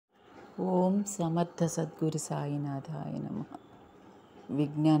ఓం సమర్థ సద్గురు సాయినాథాయ నమః.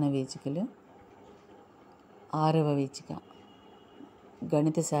 విజ్ఞాన వీచికలు 6వ వీచిక.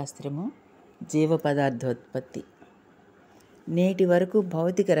 గణిత శాస్త్రము, జీవ పదార్థోత్పత్తి. నేటి వరకు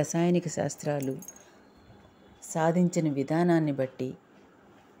భౌతిక రసాయనిక శాస్త్రాలు సాధించిన విధానాన్ని బట్టి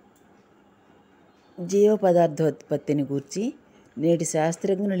జీవ పదార్థోత్పత్తిని గూర్చి నేటి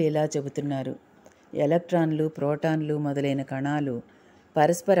శాస్త్రజ్ఞులు ఇలా చెబుతున్నారు: ఎలక్ట్రాన్లు, ప్రోటాన్లు మొదలైన కణాలు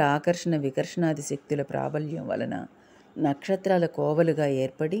పరస్పర ఆకర్షణ వికర్షణాది శక్తుల ప్రాబల్యం వలన నక్షత్రాల కోవలుగా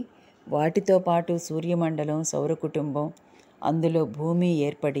ఏర్పడి, వాటితో పాటు సూర్యమండలం, సౌరకుటుంబం, అందులో భూమి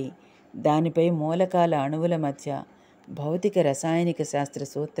ఏర్పడి, దానిపై మూలకాల అణువుల మధ్య భౌతిక రసాయనిక శాస్త్ర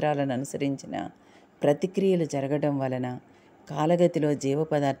సూత్రాలను అనుసరించిన ప్రతిక్రియలు జరగడం వలన కాలగతిలో జీవ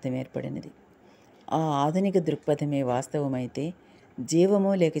పదార్థం ఏర్పడినది. ఆ ఆధునిక దృక్పథమే వాస్తవమైతే,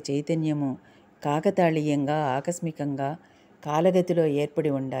 జీవము లేక చైతన్యము కాకతాళీయంగా, ఆకస్మికంగా కాలగతిలో ఏర్పడి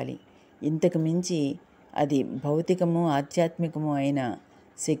ఉండాలి. ఇంతకు మించి అది భౌతికము, ఆధ్యాత్మికము అయిన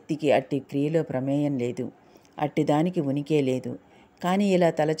శక్తికి అట్టి క్రియలో ప్రమేయం లేదు, అట్టి దానికి ఉనికే లేదు. కానీ ఇలా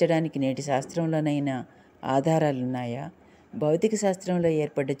తలచడానికి నేటి శాస్త్రంలోనైనా ఆధారాలున్నాయా? భౌతిక శాస్త్రంలో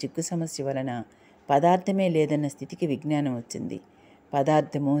ఏర్పడ్డ చిక్కు సమస్య వలన పదార్థమే లేదన్న స్థితికి విజ్ఞానం వచ్చింది.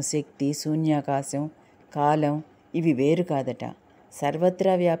 పదార్థము, శక్తి, శూన్యాకాశం, కాలం ఇవి వేరు కాదట.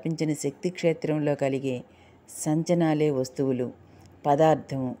 సర్వత్రా వ్యాపించిన శక్తి క్షేత్రంలో కలిగే సంచనాలే వస్తువులు,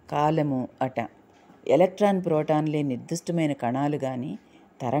 పదార్థము, కాలము అట. ఎలక్ట్రాన్, ప్రోటాన్లే నిర్దిష్టమైన కణాలు కానీ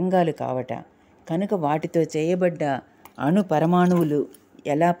తరంగాలు కావట. కనుక వాటితో చేయబడ్డ అణు పరమాణువులు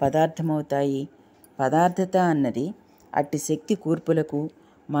ఎలా పదార్థమవుతాయి? పదార్థత అన్నది అట్టి శక్తి కూర్పులకు,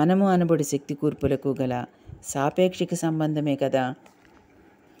 మనము అనబడి శక్తి కూర్పులకు గల సాపేక్షిక సంబంధమే కదా.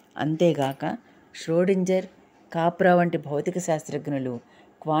 అంతేగాక ష్రోడింజర్, కాప్రా వంటి భౌతిక శాస్త్రజ్ఞులు,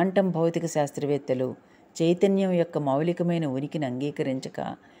 క్వాంటం భౌతిక శాస్త్రవేత్తలు చైతన్యం యొక్క మౌలికమైన ఉనికిని అంగీకరించక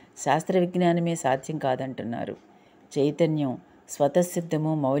శాస్త్ర విజ్ఞానమే సాధ్యం కాదంటున్నారు. చైతన్యం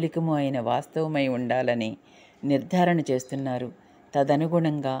స్వతసిద్ధము, మౌలికము అయిన వాస్తవమై ఉండాలని నిర్ధారణ చేస్తున్నారు.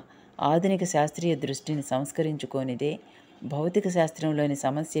 తదనుగుణంగా ఆధునిక శాస్త్రీయ దృష్టిని సంస్కరించుకోనిదే భౌతిక శాస్త్రంలోని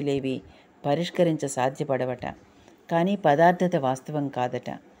సమస్యలేవి పరిష్కరించ సాధ్యపడవట. కానీ పదార్థత వాస్తవం కాదట.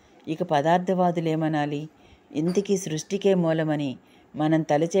 ఇక పదార్థవాదులేమనాలి? ఇంతకీ సృష్టికే మూలమని మనం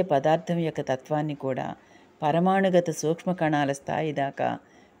తలచే పదార్థం యొక్క తత్వాన్ని కూడా పరమాణుగత సూక్ష్మ కణాల స్థాయి దాకా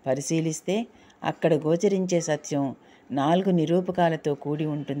పరిశీలిస్తే అక్కడ గోచరించే సత్యం 4 నిరూపకాలతో కూడి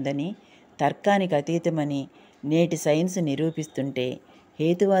ఉంటుందని, తర్కానికి అతీతమని నేటి సైన్సు నిరూపిస్తుంటే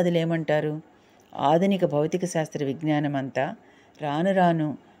హేతువాదులేమంటారు? ఆధునిక భౌతిక శాస్త్ర విజ్ఞానమంతా రాను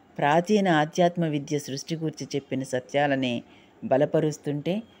రాను ప్రాచీన ఆధ్యాత్మ విద్య సృష్టి గూర్చి చెప్పిన సత్యాలనే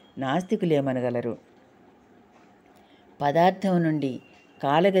బలపరుస్తుంటే నాస్తికులేమనగలరు? పదార్థం నుండి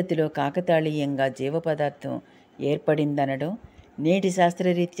కాలగతిలో కాకతాళీయంగా జీవ పదార్థం ఏర్పడిందనడం నేటి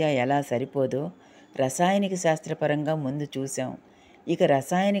శాస్త్రరీత్యా ఎలా సరిపోదో రసాయనిక శాస్త్రపరంగా ముందు చూసాం. ఇక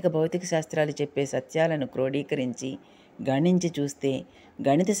రసాయనిక భౌతిక శాస్త్రాలు చెప్పే సత్యాలను క్రోడీకరించి గణించి చూస్తే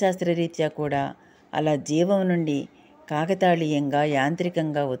గణిత శాస్త్రరీత్యా కూడా అలా జీవం నుండి కాకతాళీయంగా,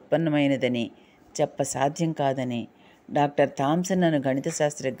 యాంత్రికంగా ఉత్పన్నమైనదని చెప్ప సాధ్యం కాదని డాక్టర్ థామ్సన్ అను గణిత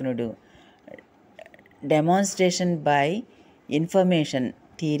శాస్త్రజ్ఞుడు demonstration by information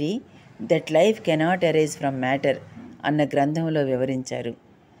theory that life cannot arise from matter అన్న గ్రంథంలో వివరించారు.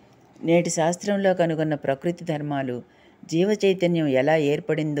 నేటి శాస్త్రంలో కనుగొన్న ప్రకృతి ధర్మాలు జీవ చైతన్యం ఎలా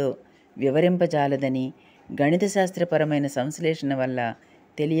ఏర్పడిందో వివరింపజాలదని గణిత శాస్త్రపరమైన సంశ్లేషణ వల్ల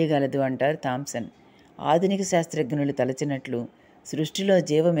తెలియగలదు అంటారు థామ్సన్. ఆధునిక శాస్త్రజ్ఞులు తలచినట్లు సృష్టిలో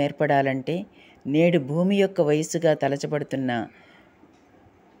జీవం ఏర్పడాలంటే నేడు భూమి యొక్క వయస్సుగా తలచబడుతున్న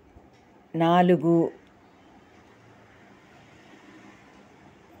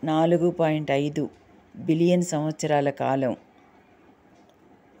 4.5 బిలియన్ సంవత్సరాల కాలం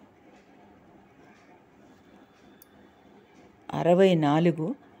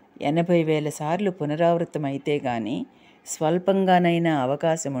 80,000 సార్లు పునరావృతమైతే గాని స్వల్పంగానైనా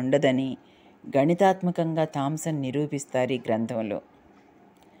అవకాశం ఉండదని గణితాత్మకంగా థామ్సన్ నిరూపిస్తారు ఈ గ్రంథంలో.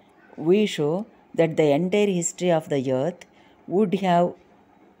 We show that the entire history of the earth would have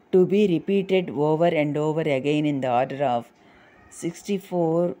to be repeated over and over again in the order of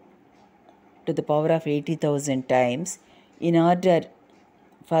 64 to the power of 80,000 times in order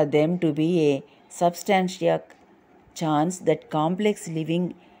for them to be a substantial chance that complex living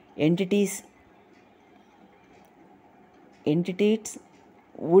entities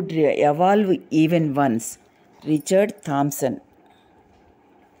would evolve even once. Richard Thomson.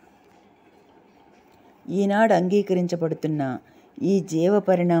 ఈనాడు అంగీకరించబడుతున్న ఈ జీవ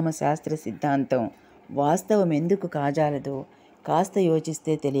పరిణామ శాస్త్ర సిద్ధాంతం వాస్తవం ఎందుకు కాజాలదో కాస్త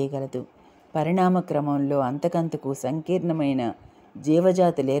యోచిస్తే తెలియగలదు. పరిణామ క్రమంలో అంతకంతకు సంకీర్ణమైన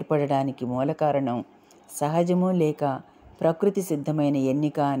జీవజాతులు ఏర్పడడానికి మూల కారణం సహజము లేక ప్రకృతి సిద్ధమైన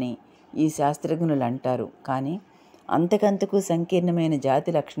ఎన్నిక అని ఈ శాస్త్రజ్ఞులు అంటారు. కానీ అంతకంతకు సంకీర్ణమైన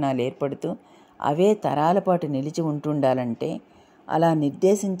జాతి లక్షణాలు ఏర్పడుతూ అవే తరాల పాటు నిలిచి ఉంటుండాలంటే అలా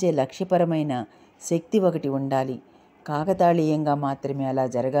నిర్దేశించే లక్ష్యపరమైన శక్తి ఒకటి ఉండాలి. కాకతాళీయంగా మాత్రమే అలా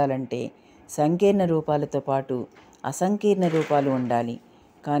జరగాలంటే సంకీర్ణ రూపాలతో పాటు అసంకీర్ణ రూపాలు ఉండాలి.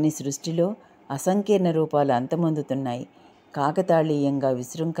 కానీ సృష్టిలో అసంకీర్ణ రూపాలు అంతమొందుతున్నాయి. కాకతాళీయంగా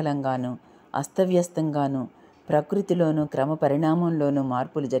విశృంఖలంగాను అస్తవ్యస్తంగాను ప్రకృతిలోనూ క్రమ పరిణామంలోనూ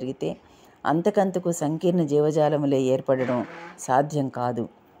మార్పులు జరిగితే అంతకంతకు సంకీర్ణ జీవజాలములే ఏర్పడడం సాధ్యం కాదు.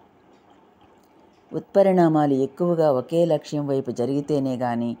 ఉత్పరిణామాలు ఎక్కువగా ఒకే లక్ష్యం వైపు జరిగితేనే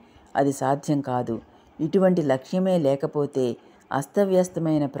గాని అది సాధ్యం కాదు. ఇటువంటి లక్ష్యమే లేకపోతే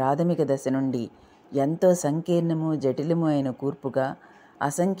అస్తవ్యస్తమైన ప్రాథమిక దశ నుండి ఎంతో సంకీర్ణము జటిలము అయిన కూర్పుగా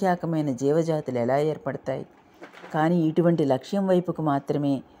అసంఖ్యాకమైన జీవజాతులు ఎలా ఏర్పడతాయి? కానీ ఇటువంటి లక్ష్యం వైపుకు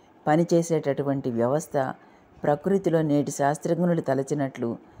మాత్రమే పనిచేసేటటువంటి వ్యవస్థ ప్రకృతిలో నేటి శాస్త్రజ్ఞులు తలచినట్లు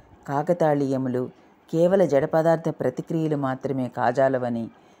కాకతాళీయములు కేవల జడ పదార్థ ప్రతిక్రియలు మాత్రమే కాజాలవని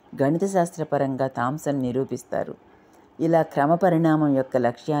గణిత శాస్త్రపరంగా థామ్సన్ నిరూపిస్తారు. ఇలా క్రమ పరిణామం యొక్క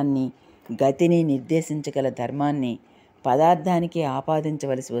లక్ష్యాన్ని గతిని నిర్దేశించగల ధర్మాన్ని పదార్థానికి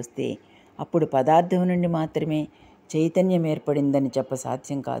ఆపాదించవలసి వస్తే అప్పుడు పదార్థం నుండి మాత్రమే చైతన్యం ఏర్పడిందని చెప్ప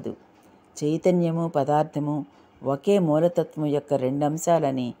సాధ్యం కాదు. చైతన్యము పదార్థము ఒకే మూలతత్వం యొక్క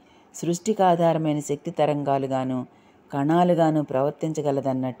రెండంశాలని సృష్టికి ఆధారమైన శక్తి తరంగాలుగాను కణాలుగాను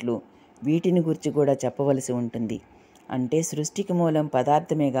ప్రవర్తించగలదన్నట్లు వీటిని గురించి కూడా చెప్పవలసి ఉంటుంది. అంటే సృష్టికి మూలం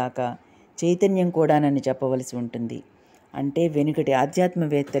పదార్థమే గాక చైతన్యం కూడానని చెప్పవలసి ఉంటుంది. అంటే వెనుకటి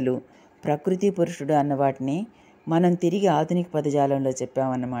ఆధ్యాత్మవేత్తలు ప్రకృతి పురుషుడు అన్న వాటిని మనం తిరిగి ఆధునిక పదజాలంలో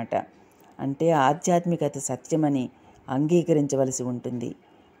చెప్పామన్నమాట. అంటే ఆధ్యాత్మికత సత్యమని అంగీకరించవలసి ఉంటుంది.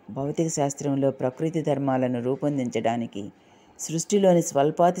 భౌతిక శాస్త్రంలో ప్రకృతి ధర్మాలను రూపొందించడానికి సృష్టిలోని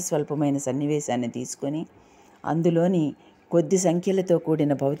స్వల్పాతి స్వల్పమైన సన్నివేశాన్ని తీసుకొని అందులోని కొద్ది సంఖ్యలతో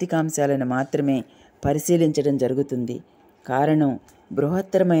కూడిన భౌతికాంశాలను మాత్రమే పరిశీలించడం జరుగుతుంది. కారణం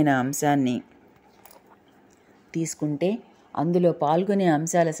బృహత్తరమైన అంశాన్ని తీసుకుంటే అందులో పాల్గొనే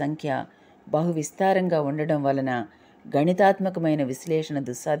అంశాల సంఖ్య బహు విస్తారంగా ఉండడం వలన గణితాత్మకమైన విశ్లేషణ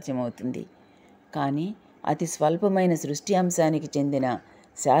దుస్సాధ్యమవుతుంది. కానీ అతి స్వల్పమైన సృష్టి అంశానికి చెందిన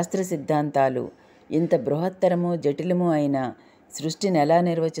శాస్త్ర సిద్ధాంతాలు ఇంత బృహత్తరము జటిలము అయిన సృష్టిని ఎలా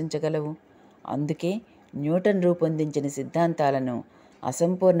నిర్వచించగలవు? అందుకే న్యూటన్ రూపొందించిన సిద్ధాంతాలను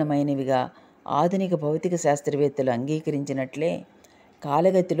అసంపూర్ణమైనవిగా ఆధునిక భౌతిక శాస్త్రవేత్తలు అంగీకరించినట్లే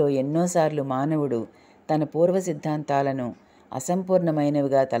కాలగతిలో ఎన్నోసార్లు మానవుడు తన పూర్వ సిద్ధాంతాలను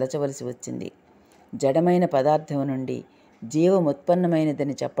అసంపూర్ణమైనవిగా తలచవలసి వచ్చింది. జడమైన పదార్థం నుండి జీవం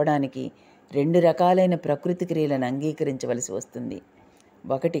ఉత్పన్నమైనదని చెప్పడానికి రెండు రకాలైన ప్రకృతి క్రియలను అంగీకరించవలసి వస్తుంది.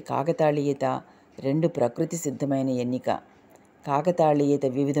 ఒకటి కాకతాళీయత, రెండు ప్రకృతి సిద్ధమైన ఎన్నిక. కాకతాళీయత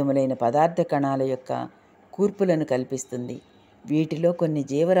వివిధములైన పదార్థ కణాల యొక్క కూర్పులను కల్పిస్తుంది. వీటిలో కొన్ని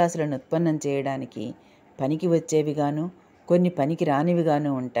జీవరాశులను ఉత్పన్నం చేయడానికి పనికి వచ్చేవిగాను కొన్ని పనికి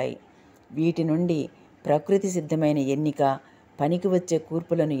రానివిగాను ఉంటాయి. వీటి నుండి ప్రకృతి సిద్ధమైన ఎన్నిక పనికి వచ్చే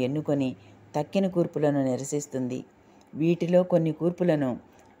కూర్పులను ఎన్నుకొని తక్కిన కూర్పులను నిరసిస్తుంది. వీటిలో కొన్ని కూర్పులను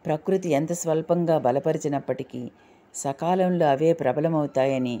ప్రకృతి ఎంత స్వల్పంగా బలపరిచినప్పటికీ సకాలంలో అవే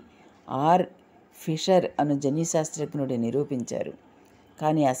ప్రబలమవుతాయని ఆర్. ఫిషర్ అను జన్యుశాస్త్రజ్ఞుడు నిరూపించారు.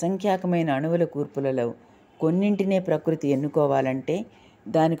 కానీ అసంఖ్యాకమైన అణువుల కూర్పులలో కొన్నింటినే ప్రకృతి ఎన్నుకోవాలంటే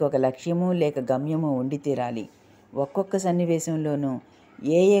దానికి ఒక లక్ష్యము లేక గమ్యము ఉండి తీరాలి. ఒక్కొక్క సన్నివేశంలోనూ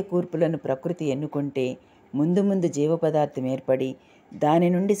ఏ ఏ కూర్పులను ప్రకృతి ఎన్నుకుంటే ముందు ముందు జీవపదార్థం ఏర్పడి దాని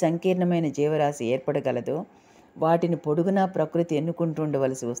నుండి సంకీర్ణమైన జీవరాశి ఏర్పడగలదో వాటిని పొడుగునా ప్రకృతి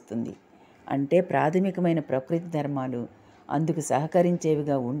ఎన్నుకుంటుండవలసి వస్తుంది. అంటే ప్రాథమికమైన ప్రకృతి ధర్మాలు అందుకు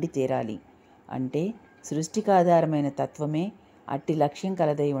సహకరించేవిగా ఉండి తీరాలి. అంటే సృష్టికి ఆధారమైన తత్వమే అట్టి లక్ష్యం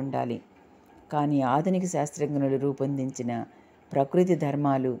కలదై ఉండాలి. కానీ ఆధునిక శాస్త్రజ్ఞులు రూపొందించిన ప్రకృతి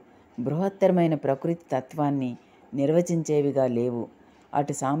ధర్మాలు బృహత్తరమైన ప్రకృతి తత్వాన్ని నిర్వచించేవిగా లేవు.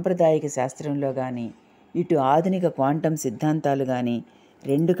 అటు సాంప్రదాయిక శాస్త్రంలో కానీ ఇటు ఆధునిక క్వాంటం సిద్ధాంతాలు కానీ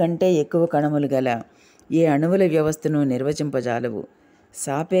రెండు కంటే ఎక్కువ కణములు గల ఏ అణువుల వ్యవస్థను నిర్వచింపజాలవు.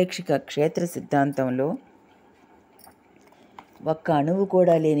 సాపేక్షిక క్షేత్ర సిద్ధాంతంలో ఒక్క అణువు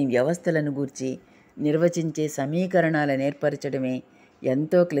కూడా లేని వ్యవస్థలను గూర్చి నిర్వచించే సమీకరణాలను ఏర్పరచడమే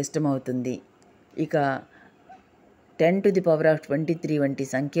ఎంతో క్లిష్టమవుతుంది. ఇక 10⁻23 వంటి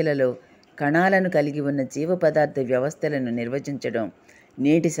సంఖ్యలలో కణాలను కలిగి ఉన్న జీవ పదార్థ వ్యవస్థలను నిర్వచించడం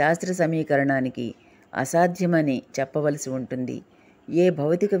నేటి శాస్త్ర సమీకరణానికి అసాధ్యమని చెప్పవలసి ఉంటుంది. ఏ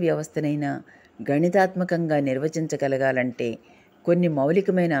భౌతిక వ్యవస్థనైనా గణితాత్మకంగా నిర్వచించగలగాలంటే కొన్ని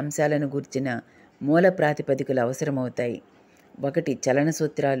మౌలికమైన అంశాలను గూర్చిన మూల ప్రాతిపదికలు అవసరమవుతాయి. ఒకటి చలన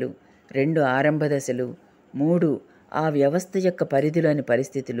సూత్రాలు, రెండు ఆరంభ దశలు, మూడు ఆ వ్యవస్థ యొక్క పరిధిలోని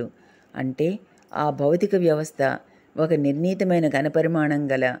పరిస్థితులు, అంటే ఆ భౌతిక వ్యవస్థ ఒక నిర్ణీతమైన ఘనపరిమాణం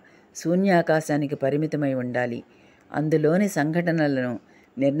గల శూన్యాకాశానికి పరిమితమై ఉండాలి. అందులోని సంఘటనలను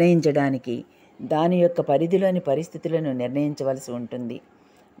నిర్ణయించడానికి దాని యొక్క పరిధిలోని పరిస్థితులను నిర్ణయించవలసి ఉంటుంది.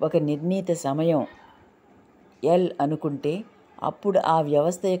 ఒక నిర్ణీత సమయం ఎల్ అనుకుంటే అప్పుడు ఆ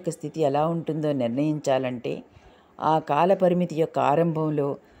వ్యవస్థ యొక్క స్థితి ఎలా ఉంటుందో నిర్ణయించాలంటే ఆ కాల పరిమితి యొక్క ఆరంభంలో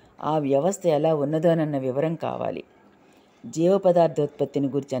ఆ వ్యవస్థ ఎలా ఉన్నదోనన్న వివరం కావాలి. జీవ పదార్థోత్పత్తిని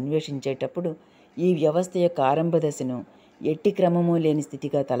గురించి అన్వేషించేటప్పుడు ఈ వ్యవస్థ యొక్క ఆరంభ దశను ఎట్టి క్రమము లేని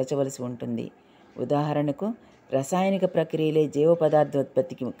స్థితిగా తలచవలసి ఉంటుంది. ఉదాహరణకు, రసాయనిక ప్రక్రియలే జీవ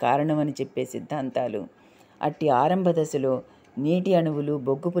పదార్థోత్పత్తికి కారణమని చెప్పే సిద్ధాంతాలు అట్టి ఆరంభ దశలో నీటి అణువులు,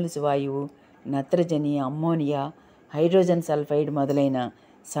 బొగ్గు పులుసు వాయువు, నత్రజని, అమ్మోనియా, హైడ్రోజన్ సల్ఫైడ్ మొదలైన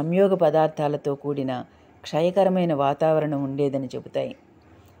సంయోగ పదార్థాలతో కూడిన క్షయకరమైన వాతావరణం ఉండేదని చెబుతాయి.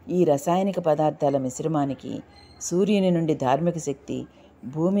 ఈ రసాయనిక పదార్థాల మిశ్రమానికి సూర్యుని నుండి ధార్మిక శక్తి,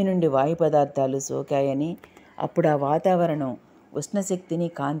 భూమి నుండి వాయు పదార్థాలు సోకాయని, అప్పుడు ఆ వాతావరణం ఉష్ణశక్తిని,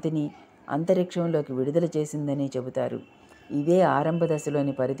 కాంతిని అంతరిక్షంలోకి విడుదల చేసిందని చెబుతారు. ఇదే ఆరంభ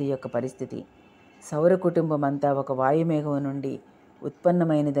దశలోని పరిధి యొక్క పరిస్థితి. సౌర కుటుంబం అంతా ఒక వాయుమేఘం నుండి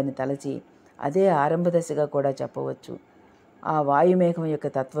ఉత్పన్నమైనదని తలచి అదే ఆరంభ దశగా కూడా చెప్పవచ్చు. ఆ వాయుమేఘం యొక్క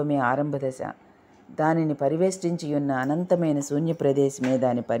తత్వమే ఆరంభ దశ. దానిని పరివేష్టించి ఉన్న అనంతమైన శూన్య ప్రదేశమే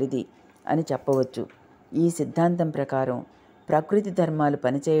దాని పరిధి అని చెప్పవచ్చు. ఈ సిద్ధాంతం ప్రకారం ప్రకృతి ధర్మాలు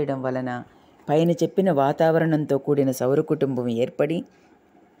పనిచేయడం వలన పైన చెప్పిన వాతావరణంతో కూడిన సౌర కుటుంబం ఏర్పడి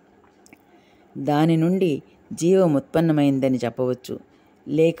దాని నుండి జీవం ఉత్పన్నమైందని చెప్పవచ్చు.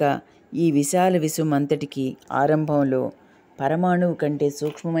 లేక ఈ విశాల విశ్వం అంతటికీ ఆరంభంలో పరమాణువు కంటే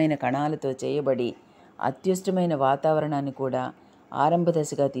సూక్ష్మమైన కణాలతో చేయబడి అత్యుష్టమైన వాతావరణాన్ని కూడా ఆరంభ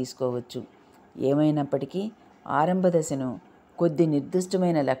దశగా తీసుకోవచ్చు. ఏమైనప్పటికీ ఆరంభ దశను కొద్ది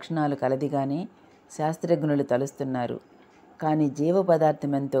నిర్దిష్టమైన లక్షణాలు కలదిగానే శాస్త్రజ్ఞులు తలుస్తున్నారు. కానీ జీవ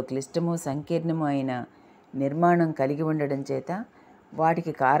పదార్థం ఎంతో క్లిష్టము, సంకీర్ణము అయిన నిర్మాణం కలిగి ఉండడం చేత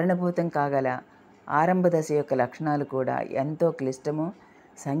వాటికి కారణభూతం కాగల ఆరంభ దశ యొక్క లక్షణాలు కూడా ఎంతో క్లిష్టము,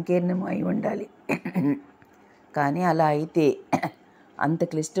 సంకీర్ణము అయి ఉండాలి. కానీ అలా అయితే అంత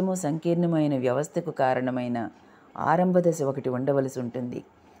క్లిష్టము, సంకీర్ణమైన వ్యవస్థకు కారణమైన ఆరంభ దశ ఒకటి ఉండవలసి ఉంటుంది.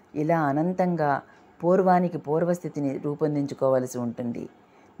 ఇలా అనంతంగా పూర్వానికి పూర్వస్థితిని రూపొందించుకోవలసి ఉంటుంది.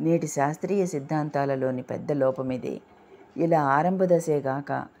 నేటి శాస్త్రీయ సిద్ధాంతాలలోని పెద్ద లోపమిదే. ఇలా ఆరంభ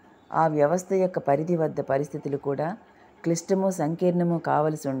దశేగాక ఆ వ్యవస్థ యొక్క పరిధి వద్ద పరిస్థితులు కూడా క్లిష్టము, సంకీర్ణము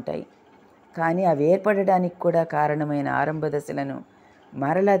కావలసి ఉంటాయి. కానీ అవి ఏర్పడడానికి కూడా కారణమైన ఆరంభ దశలను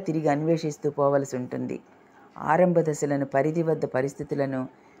మరలా తిరిగి అన్వేషిస్తూ పోవలసి ఉంటుంది. ఆరంభ దశలను, పరిధి వద్ద పరిస్థితులను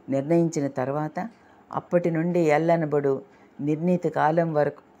నిర్ణయించిన తర్వాత అప్పటి నుండి ఎల్లనబడు నిర్ణీత కాలం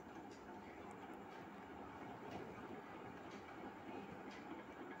వరకు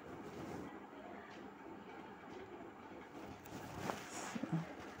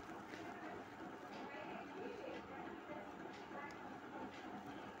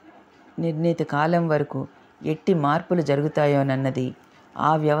ఎట్టి మార్పులు జరుగుతాయోనన్నది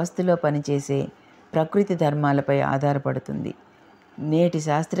ఆ వ్యవస్థలో పనిచేసే ప్రకృతి ధర్మాలపై ఆధారపడుతుంది. నేటి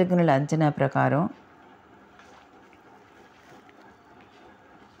శాస్త్రజ్ఞుల అంచనా ప్రకారం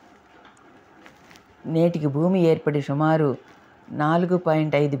నేటికి భూమి ఏర్పడి సుమారు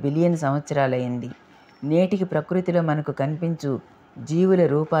 4.5 బిలియన్ సంవత్సరాలైంది. నేటికి ప్రకృతిలో మనకు కనిపించు జీవుల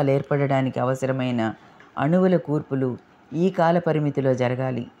రూపాలు ఏర్పడడానికి అవసరమైన అణువుల కూర్పులు ఈ కాల పరిమితిలో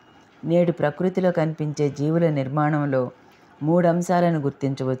జరగాలి. నేడు ప్రకృతిలో కనిపించే జీవుల నిర్మాణంలో 3 అంశాలను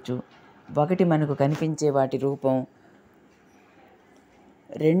గుర్తించవచ్చు. 1 మనకు కనిపించే వాటి రూపం,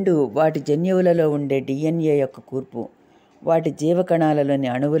 2 వాటి జన్యువులలో ఉండే DNA యొక్క కూర్పు, వాటి జీవకణాలలోని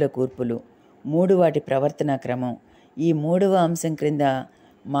అణువుల కూర్పులు, 3 వాటి ప్రవర్తన క్రమం. ఈ 3వ అంశం క్రింద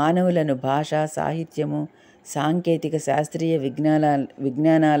మానవులను భాష, సాహిత్యము, సాంకేతిక, శాస్త్రీయ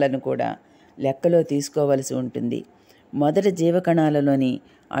విజ్ఞానాలను కూడా లెక్కలో తీసుకోవలసి ఉంటుంది. మొదట జీవకణాలలోని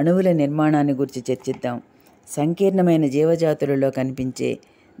అణువుల నిర్మాణాన్ని గురించి చర్చిద్దాం. సంకీర్ణమైన జీవజాతులలో కనిపించే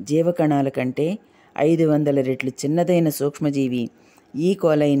జీవకణాల కంటే 500 రెట్లు చిన్నదైన సూక్ష్మజీవి ఈ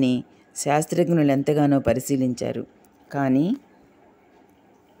కోలైని శాస్త్రజ్ఞులు ఎంతగానో పరిశీలించారు. కానీ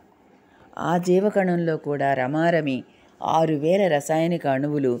ఆ జీవకణంలో కూడా రమారమి 6000 రసాయనిక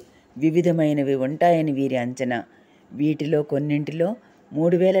అణువులు వివిధమైనవి ఉంటాయని వీరి అంచనా. వీటిలో కొన్నింటిలో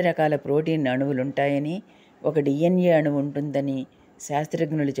 3000 రకాల ప్రోటీన్ అణువులుంటాయని, ఒక DNA అణువు ఉంటుందని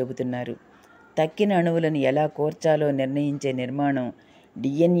శాస్త్రజ్ఞులు చెబుతున్నారు. తక్కిన అణువులను ఎలా కూర్చాలో నిర్ణయించే నిర్మాణం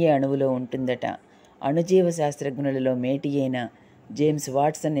DNA అణువులో ఉంటుందట. అణుజీవ శాస్త్రజ్ఞులలో మేటి అయిన జేమ్స్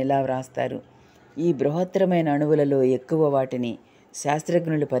వాట్సన్ ఇలా వ్రాస్తారు: ఈ బృహత్తరమైన అణువులలో ఎక్కువ వాటిని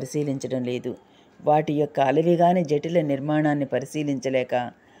శాస్త్రజ్ఞులు పరిశీలించడం లేదు. వాటి యొక్క అలవిగాని జటిల నిర్మాణాన్ని పరిశీలించలేక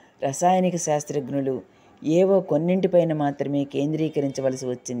రసాయనిక శాస్త్రజ్ఞులు ఏవో కొన్నింటిపైన మాత్రమే కేంద్రీకరించవలసి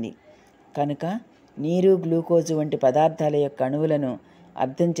వచ్చింది. కనుక నీరు, గ్లూకోజు వంటి పదార్థాల యొక్క అణువులను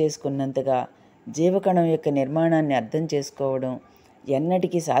అర్థం చేసుకున్నంతగా జీవకణం యొక్క నిర్మాణాన్ని అర్థం చేసుకోవడం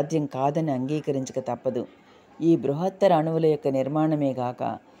ఎన్నటికీ సాధ్యం కాదని అంగీకరించక తప్పదు. ఈ బృహత్తర అణువుల యొక్క నిర్మాణమే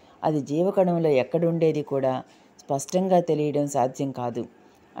గాక అది జీవకణంలో ఎక్కడుండేది కూడా స్పష్టంగా తెలియడం సాధ్యం కాదు.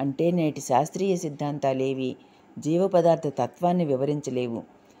 అంటే నేటి శాస్త్రీయ సిద్ధాంతాలేవి జీవ పదార్థ తత్వాన్ని వివరించలేవు.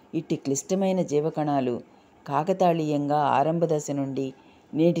 ఇట్టి క్లిష్టమైన జీవకణాలు కాకతాళీయంగా ఆరంభ దశ నుండి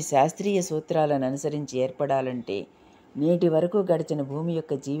నేటి శాస్త్రీయ సూత్రాలను అనుసరించి ఏర్పడాలంటే నేటి వరకు గడిచిన భూమి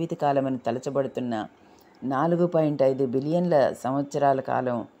యొక్క జీవితకాలమని తలచబడుతున్న 4.5 బిలియన్ల సంవత్సరాల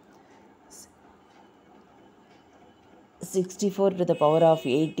కాలం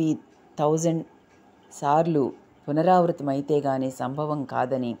 64⁸ సార్లు పునరావృతమైతే గానీ సంభవం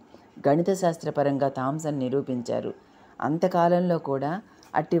కాదని గణిత శాస్త్రపరంగా థామ్సన్ నిరూపించారు. అంతకాలంలో కూడా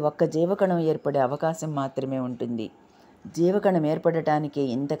అట్టి ఒక్క జీవకణం ఏర్పడే అవకాశం మాత్రమే ఉంటుంది. జీవకణం ఏర్పడటానికే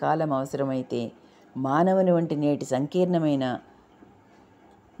ఇంతకాలం అవసరమైతే మానవుని వంటి నేటి సంకీర్ణమైన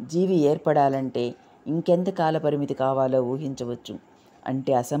జీవి ఏర్పడాలంటే ఇంకెంత కాల పరిమితి కావాలో ఊహించవచ్చు.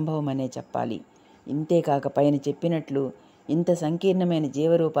 అంటే అసంభవమనే చెప్పాలి. ఇంతేకాక పైన చెప్పినట్లు ఇంత సంకీర్ణమైన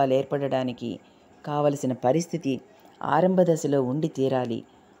జీవరూపాలు ఏర్పడడానికి కావలసిన పరిస్థితి ఆరంభ దశలో ఉండి తీరాలి.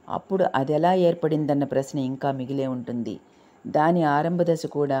 అప్పుడు అదెలా ఏర్పడిందన్న ప్రశ్న ఇంకా మిగిలే ఉంటుంది. దాని ఆరంభ దశ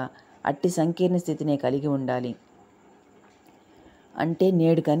కూడా అట్టి సంకీర్ణ స్థితినే కలిగి ఉండాలి. అంటే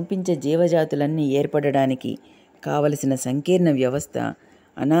నేడు కనిపించే జీవజాతులన్నీ ఏర్పడడానికి కావలసిన సంకీర్ణ వ్యవస్థ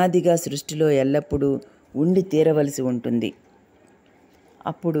అనాదిగా సృష్టిలో ఎల్లప్పుడూ ఉండి తీరవలసి ఉంటుంది.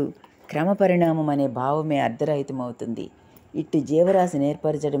 అప్పుడు క్రమపరిణామం అనే భావమే అర్ధరహితమవుతుంది. ఇట్టి జీవరాశిని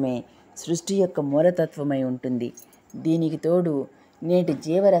ఏర్పరచడమే సృష్టి యొక్క మూలతత్వమై ఉంటుంది. దీనికి తోడు నేటి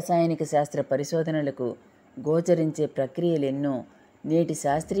జీవరసాయనిక శాస్త్ర పరిశోధనలకు గోచరించే ప్రక్రియలెన్నో నేటి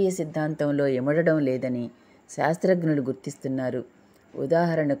శాస్త్రీయ సిద్ధాంతంలో ఇమడడం లేదని శాస్త్రజ్ఞులు గుర్తిస్తున్నారు.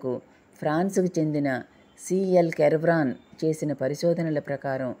 ఉదాహరణకు ఫ్రాన్స్కు చెందిన సిఎల్ కెర్వ్రాన్ చేసిన పరిశోధనల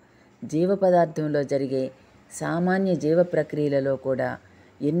ప్రకారం జీవ పదార్థంలో జరిగే సామాన్య జీవ ప్రక్రియలలో కూడా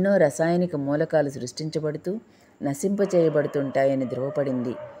ఎన్నో రసాయనిక మూలకాలు సృష్టించబడుతూ నశింపచేయబడుతుంటాయని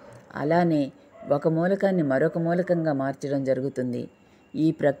ధృవపడింది. అలానే ఒక మూలకాన్ని మరొక మూలకంగా మార్చడం జరుగుతుంది.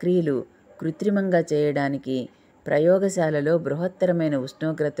 ఈ ప్రక్రియలు కృత్రిమంగా చేయడానికి ప్రయోగశాలలో బృహత్తరమైన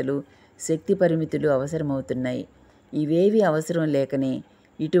ఉష్ణోగ్రతలు, శక్తి పరిమితులు అవసరమవుతున్నాయి. ఇవేవి అవసరం లేకనే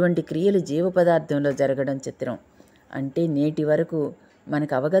ఇటువంటి క్రియలు జీవ పదార్థంలో జరగడం చిత్రం. అంటే నేటి వరకు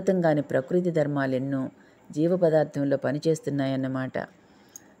మనకు అవగతం కాని ప్రకృతి ధర్మాలెన్నో జీవ పదార్థంలో పనిచేస్తున్నాయన్నమాట.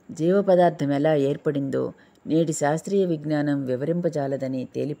 జీవ పదార్థం ఎలా ఏర్పడిందో నేటి శాస్త్రీయ విజ్ఞానం వివరింపజాలదని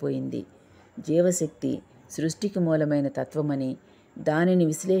తేలిపోయింది. జీవశక్తి సృష్టికి మూలమైన తత్వమని, దానిని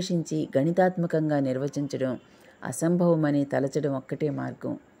విశ్లేషించి గణితాత్మకంగా నిర్వచించడం అసంభవమని తలచడం ఒక్కటే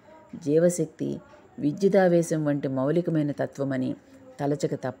మార్గం. జీవశక్తి విద్యుదావేశం వంటి మౌలికమైన తత్వమని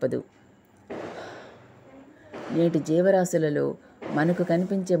తలచక తప్పదు. నేటి జీవరాశులలో మనకు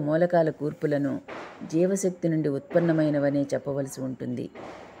కనిపించే మూలకాల కూర్పులను జీవశక్తి నుండి ఉత్పన్నమైనవనే చెప్పవలసి ఉంటుంది.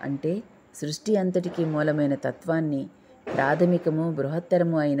 అంటే సృష్టి అంతటికీ మూలమైన తత్వాన్ని ప్రాథమికము,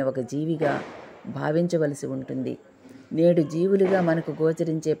 బృహత్తరము అయిన ఒక జీవిగా భావించవలసి ఉంటుంది. నేడు జీవులుగా మనకు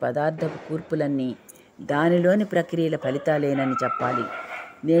గోచరించే పదార్థపు కూర్పులన్నీ దానిలోని ప్రక్రియల ఫలితాలేనని చెప్పాలి.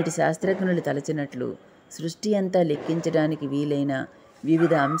 నేటి శాస్త్రజ్ఞులు తలచినట్లు సృష్టి అంతా లెక్కించడానికి వీలైన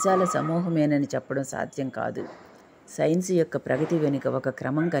వివిధ అంశాల సమూహమేనని చెప్పడం సాధ్యం కాదు. సైన్స్ యొక్క ప్రగతి వెనుక ఒక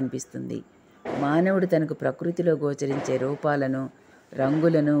క్రమం కనిపిస్తుంది. మానవుడు తనకు ప్రకృతిలో గోచరించే రూపాలను,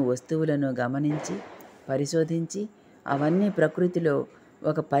 రంగులను, వస్తువులను గమనించి పరిశోధించి అవన్నీ ప్రకృతిలో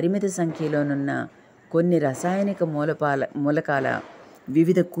ఒక పరిమిత సంఖ్యలోనున్న కొన్ని రసాయనిక మూలకాల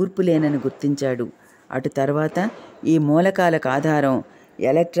వివిధ కూర్పులేనని గుర్తించాడు. అటు తర్వాత ఈ మూలకాలకు ఆధారం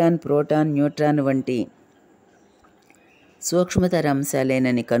ఎలక్ట్రాన్, ప్రోటాన్, న్యూట్రాన్ వంటి సూక్ష్మతర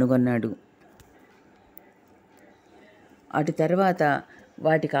అంశాలేనని కనుగొన్నాడు. అటు తర్వాత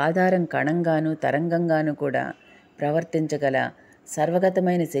వాటికి ఆధారం కణంగాను, తరంగంగాను కూడా ప్రవర్తించగల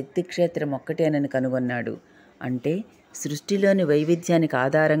సర్వగతమైన శక్తి క్షేత్రం ఒక్కటేనని కనుగొన్నాడు. అంటే సృష్టిలోని వైవిధ్యానికి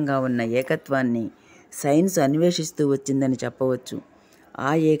ఆధారంగా ఉన్న ఏకత్వాన్ని సైన్స్ అన్వేషిస్తూ వచ్చిందని చెప్పవచ్చు.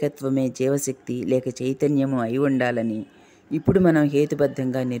 ఆ ఏకత్వమే జీవశక్తి లేక చైతన్యము అయి ఉండాలని ఇప్పుడు మనం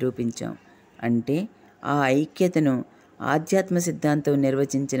హేతుబద్ధంగా నిరూపించాం. అంటే ఆ ఐక్యతను ఆధ్యాత్మ సిద్ధాంతం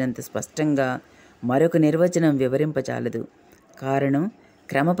నిర్వచించినంత స్పష్టంగా మరొక నిర్వచనం వివరింపచాలదు. కారణం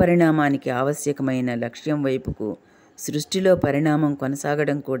క్రమపరిణామానికి ఆవశ్యకమైన లక్ష్యం వైపుకు సృష్టిలో పరిణామం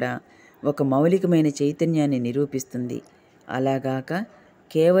కొనసాగడం కూడా ఒక మౌలికమైన చైతన్యాన్ని నిరూపిస్తుంది. అలాగాక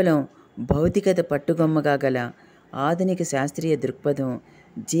కేవలం భౌతికత పట్టుగొమ్మగా గల ఆధునిక శాస్త్రీయ దృక్పథం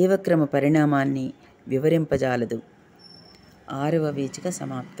జీవక్రమ పరిణామాన్ని వివరింపజాలదు. 6వ వీచిక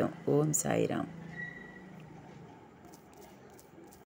సమాప్తం. ఓం సాయిరాం.